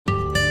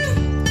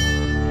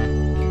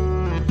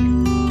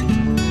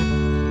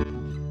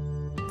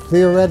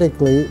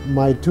theoretically,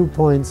 my 2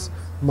 points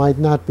might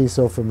not be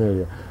so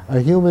familiar. A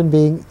human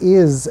being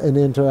is an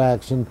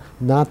interaction,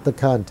 not the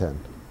content.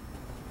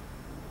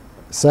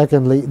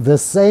 Secondly, the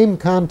same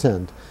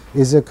content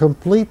is a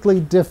completely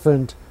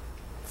different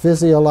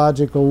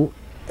physiological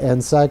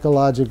and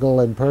psychological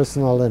and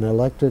personal and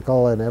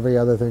electrical and every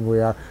other thing we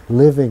are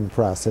living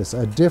process,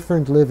 a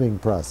different living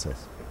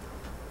process,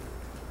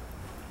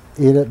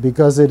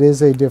 because it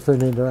is a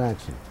different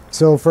interaction.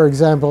 So, for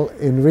example,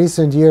 in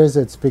recent years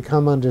it's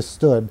become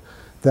understood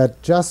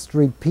that just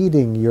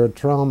repeating your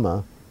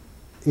trauma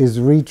is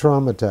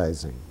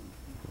re-traumatizing.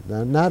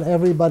 Now, not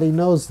everybody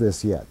knows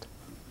this yet,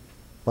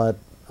 but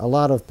a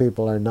lot of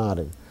people are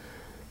nodding.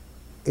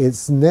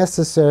 It's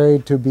necessary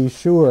to be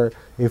sure,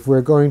 if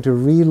we're going to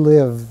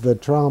relive the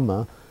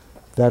trauma,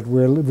 that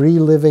we're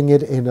reliving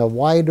it in a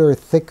wider,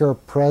 thicker,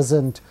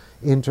 present,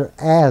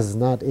 as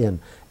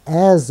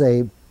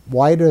a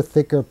wider,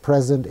 thicker,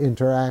 present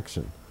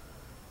interaction.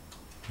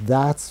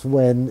 That's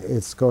when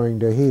it's going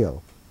to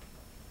heal.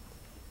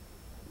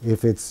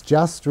 If it's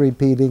just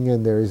repeating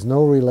and there is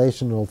no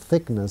relational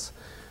thickness,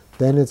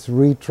 then it's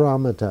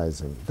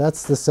re-traumatizing.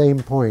 That's the same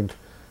point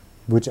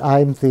which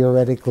I'm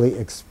theoretically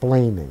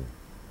explaining.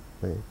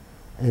 Okay?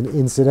 And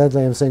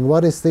incidentally, I'm saying,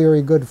 what is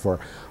theory good for?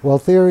 Well,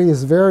 theory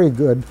is very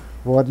good,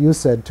 what you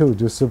said too,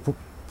 to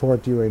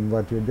support you in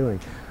what you're doing.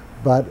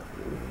 But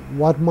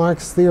what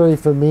marks theory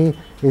for me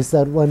is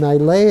that when I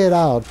lay it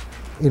out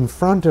in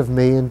front of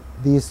me in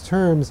these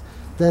terms,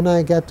 then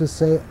I get to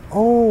say,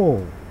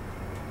 oh,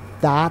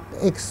 that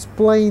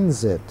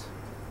explains it.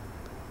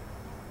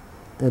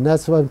 And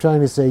that's what I'm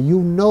trying to say. You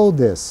know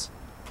this,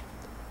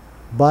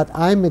 but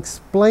I'm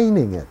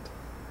explaining it.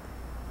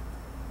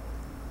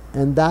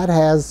 And that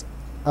has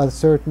a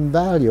certain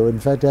value. In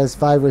fact, it has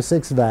 5 or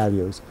 6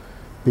 values,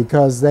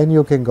 because then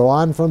you can go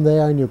on from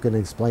there and you can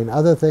explain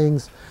other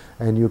things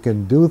and you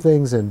can do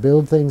things and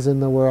build things in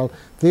the world.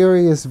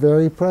 Theory is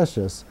very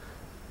precious.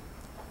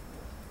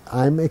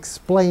 I'm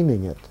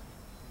explaining it.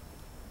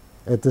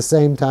 At the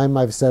same time,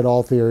 I've said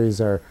all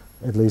theories are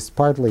at least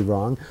partly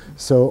wrong.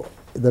 So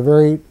the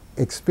very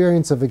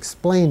experience of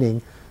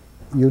explaining,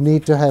 you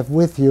need to have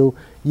with you,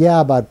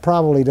 yeah, but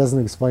probably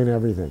doesn't explain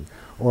everything.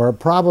 Or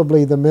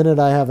probably the minute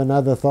I have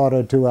another thought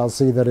or two, I'll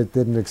see that it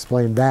didn't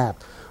explain that,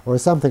 or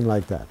something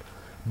like that.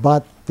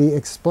 But the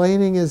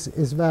explaining is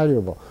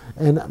valuable.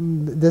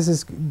 And this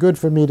is good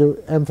for me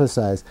to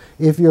emphasize.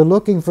 If you're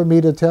looking for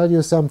me to tell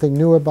you something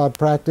new about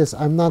practice,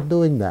 I'm not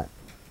doing that.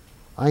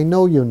 I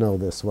know you know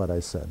this, what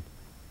I said.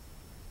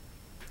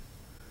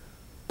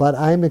 But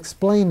I'm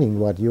explaining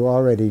what you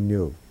already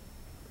knew.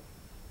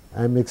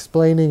 I'm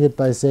explaining it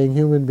by saying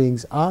human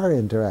beings are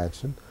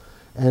interaction,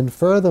 and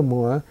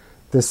furthermore,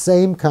 the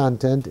same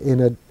content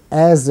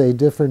as a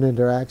different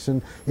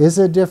interaction is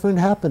a different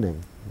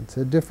happening. It's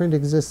a different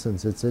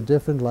existence. It's a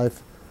different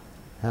life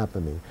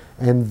happening.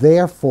 And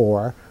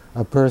therefore,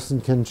 a person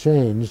can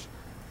change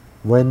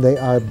when they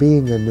are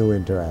being a new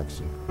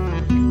interaction.